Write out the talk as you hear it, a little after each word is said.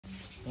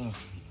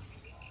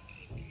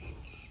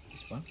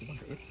This one, you want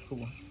to eat?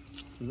 Cool.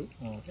 Look,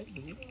 okay,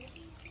 do it.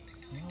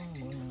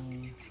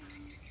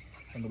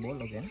 And the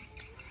ball again.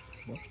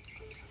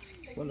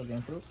 Ball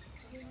again, fruit.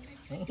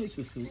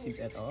 Susu eat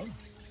at all.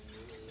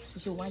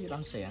 Susu, why you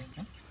don't say?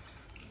 Huh?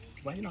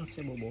 Why you don't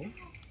say bobo?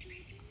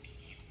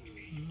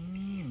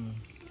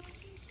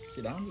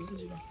 Sit down,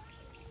 Susu.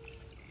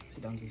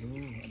 Sit down,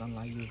 Susu. I don't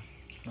like you.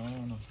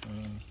 No.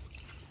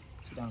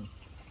 Sit down.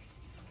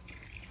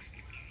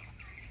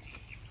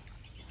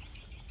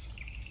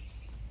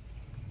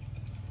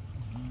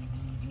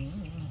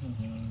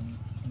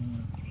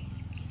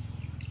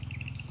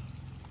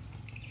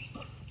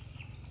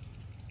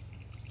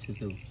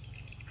 Susu,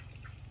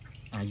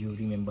 you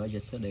remember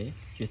yesterday?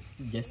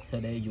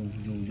 Yesterday you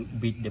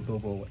beat the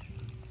bobo.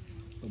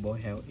 Bobo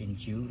have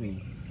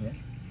injury. Yeah,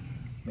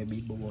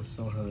 maybe bobo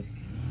so hurt.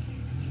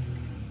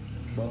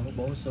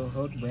 Bobo so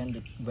hurt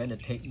when they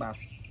take bus,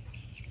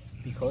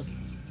 because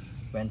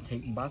when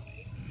take bus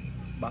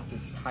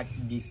is touch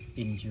this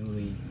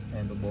injury,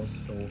 and bobo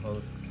so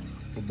hurt.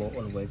 Bobo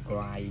always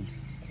cry.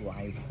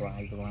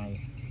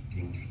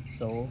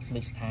 So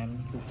next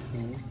time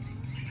you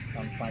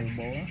don't fight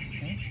bobo,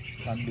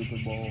 don't beat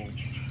bobo.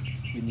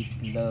 You need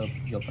to love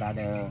your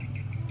brother,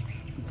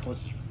 because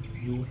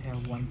you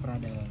have one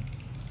brother.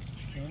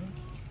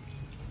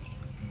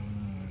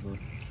 Good.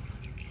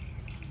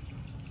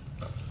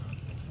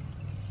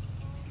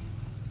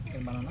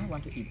 And banana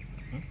want to eat?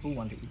 Who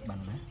want to eat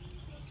banana?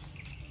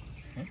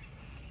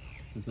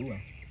 Susu à?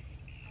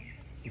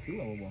 Susu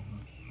à bobo?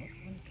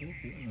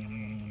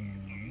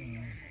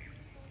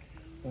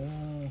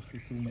 Oh,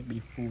 Susu may be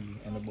full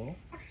and the bowl.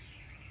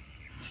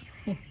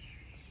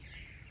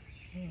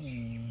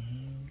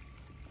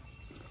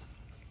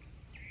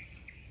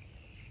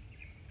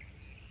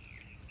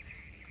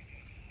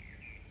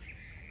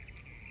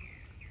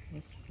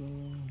 Let's go.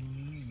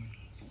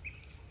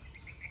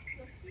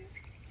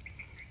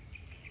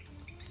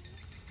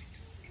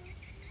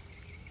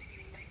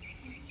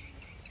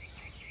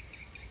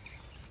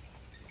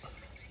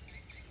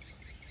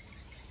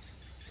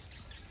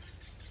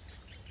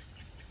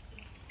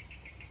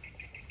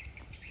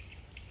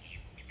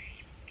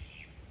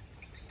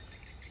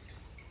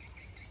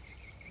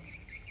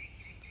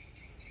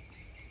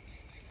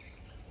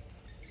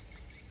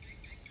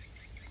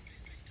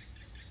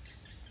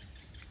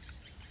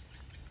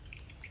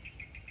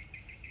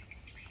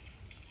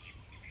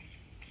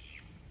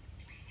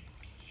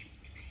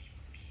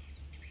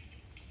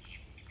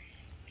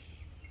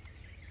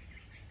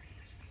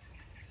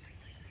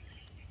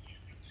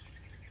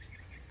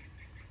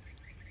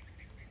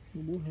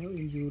 Bobo have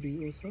injury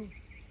also.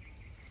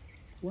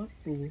 What,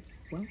 Bobo?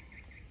 What?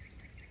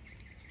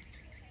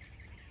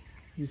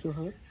 You so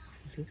hurt?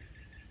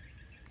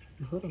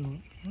 You hurt or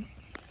not? Huh?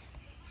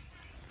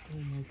 Oh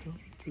my God,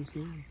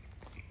 Susu.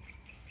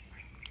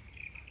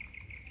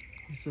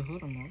 You so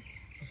hurt or not?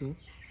 Susu?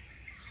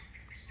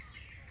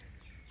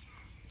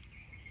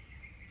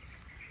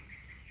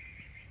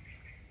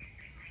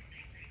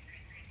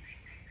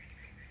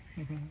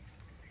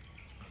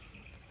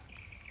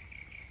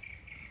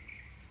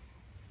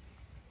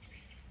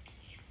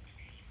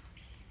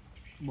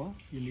 Boss,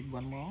 you need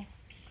one more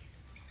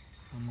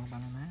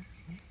banana.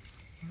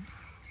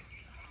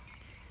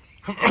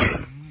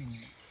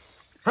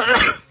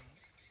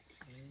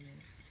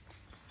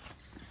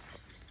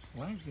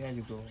 Why? There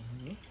you go.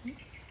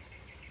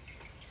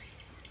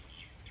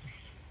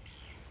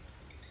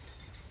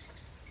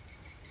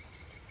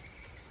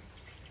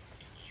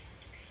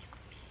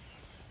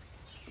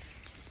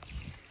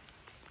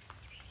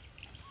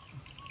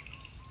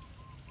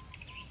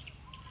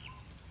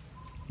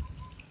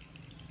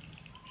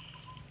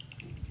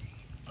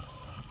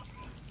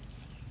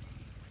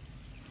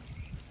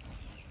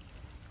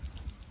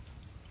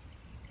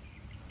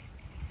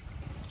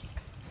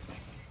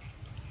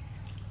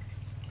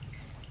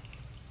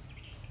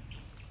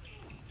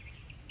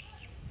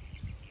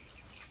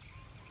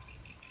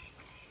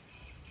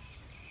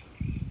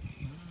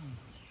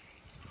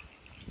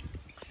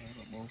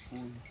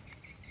 Full.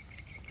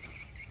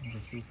 The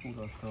seafood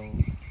also,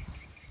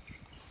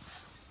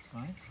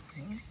 right?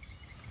 Yeah.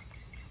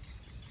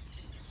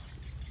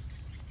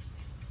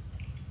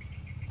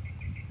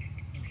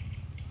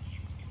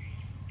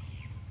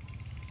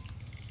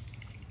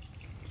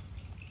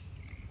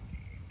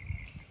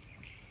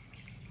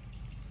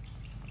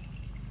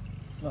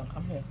 Well,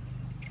 come here.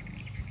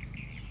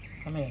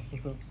 Come here,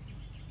 Susu.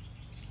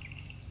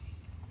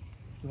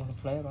 You want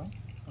to play, right?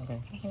 Okay,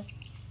 come here.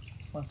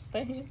 Well,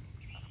 stay here.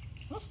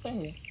 Not stay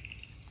here.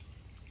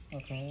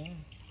 Okay,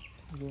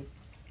 good.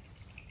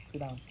 Sit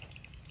down.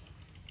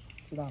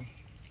 Sit down.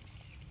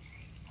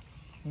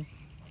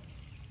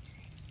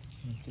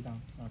 Sit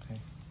down. Okay.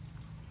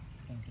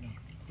 Sit down.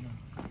 Sit down.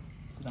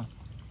 Sit down.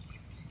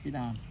 Sit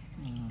down.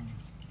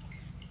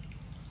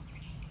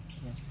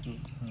 Yes,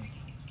 good.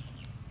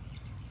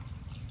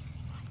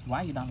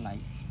 Why you don't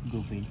like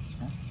Goofy?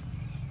 Huh?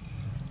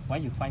 Why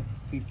you fight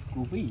with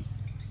Goofy?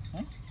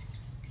 Huh?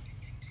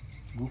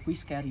 Goofy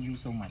scare you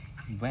so much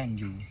when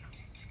you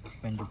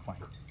fight,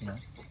 you know.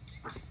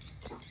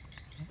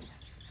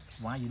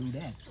 Why you do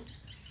that?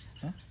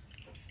 Huh?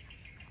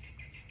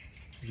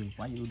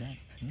 Why you do that?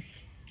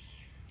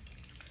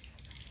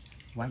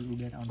 Why you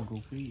do that on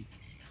Go Free?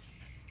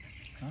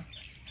 Huh?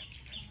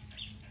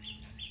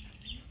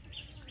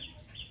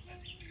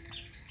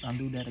 Don't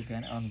do that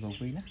again on Go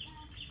Free, nah?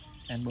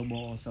 And Bobo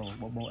also,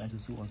 Bobo and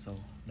Susu also.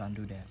 Don't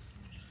do that.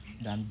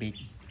 Don't big,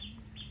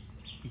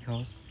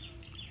 because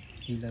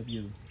he love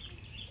you.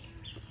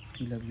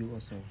 She love you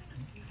also.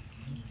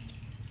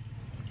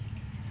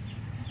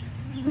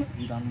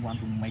 You don't want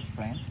to make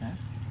friend, huh?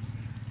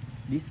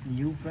 This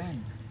new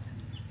friend.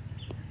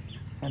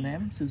 Her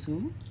name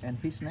Susu and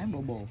his name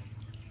Bobo.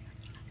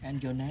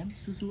 And your name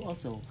Susu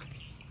also.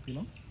 You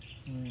know?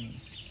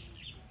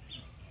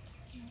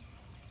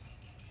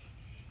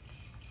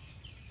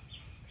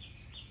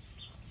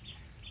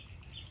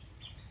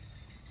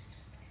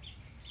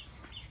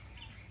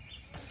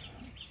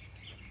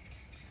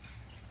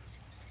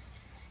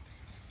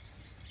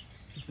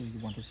 So you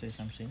want to say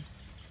something?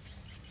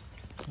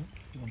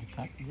 You want to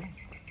type? Yeah.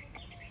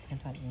 Can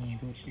type.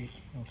 Good.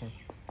 Okay.